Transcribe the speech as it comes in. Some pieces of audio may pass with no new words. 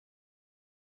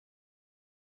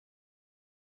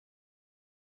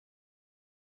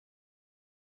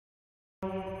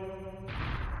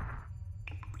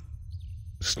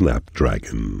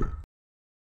Snapdragon.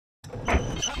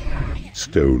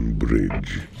 Stone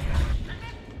Bridge.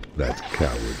 That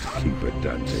coward Keeper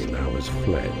Dante now has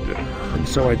fled, and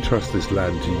so I trust this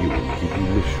land to you and give you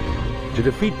mission to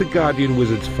defeat the Guardian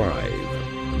Wizards 5,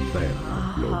 and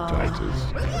then, Lord Titus,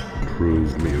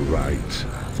 prove me right,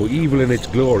 for evil in its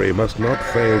glory must not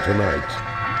fail tonight.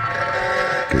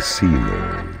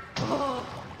 Casino.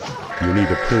 You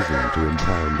need a prison to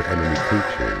impound enemy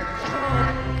creatures.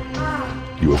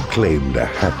 You have claimed a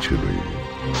hatchery.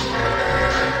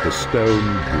 The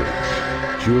Stone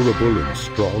Bridge, durable and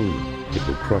strong, it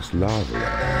will cross lava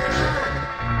around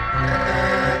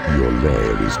you. Your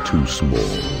lair is too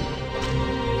small.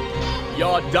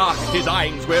 Your dark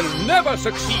designs will never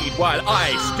succeed while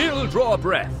I still draw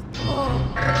breath.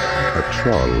 A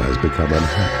troll has become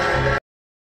unhappy.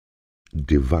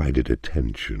 Divided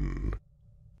attention.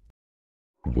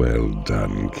 Well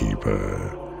done,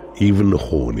 Keeper. Even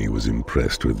Horny was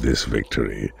impressed with this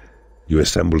victory. You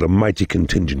assembled a mighty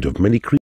contingent of many creatures.